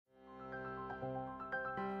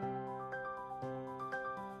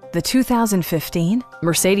the 2015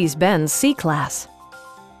 Mercedes-Benz C-Class.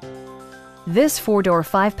 This four-door,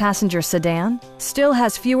 five-passenger sedan still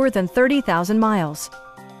has fewer than 30,000 miles.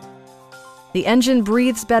 The engine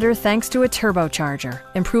breathes better thanks to a turbocharger,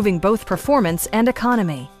 improving both performance and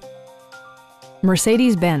economy.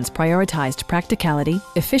 Mercedes-Benz prioritized practicality,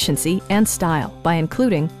 efficiency, and style by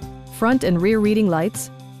including front and rear reading lights,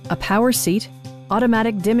 a power seat,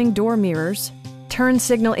 automatic dimming door mirrors, turn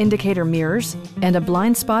signal indicator mirrors, and a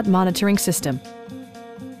blind spot monitoring system.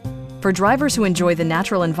 For drivers who enjoy the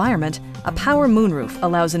natural environment, a power moonroof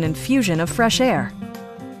allows an infusion of fresh air.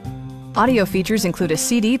 Audio features include a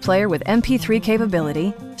CD player with MP3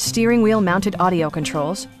 capability, steering wheel mounted audio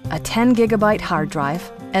controls, a 10 gigabyte hard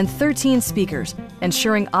drive, and 13 speakers,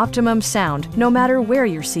 ensuring optimum sound no matter where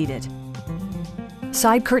you're seated.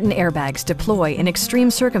 Side curtain airbags deploy in extreme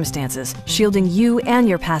circumstances, shielding you and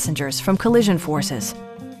your passengers from collision forces.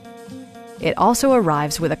 It also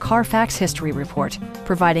arrives with a Carfax history report,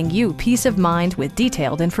 providing you peace of mind with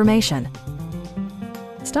detailed information.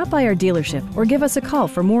 Stop by our dealership or give us a call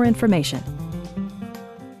for more information.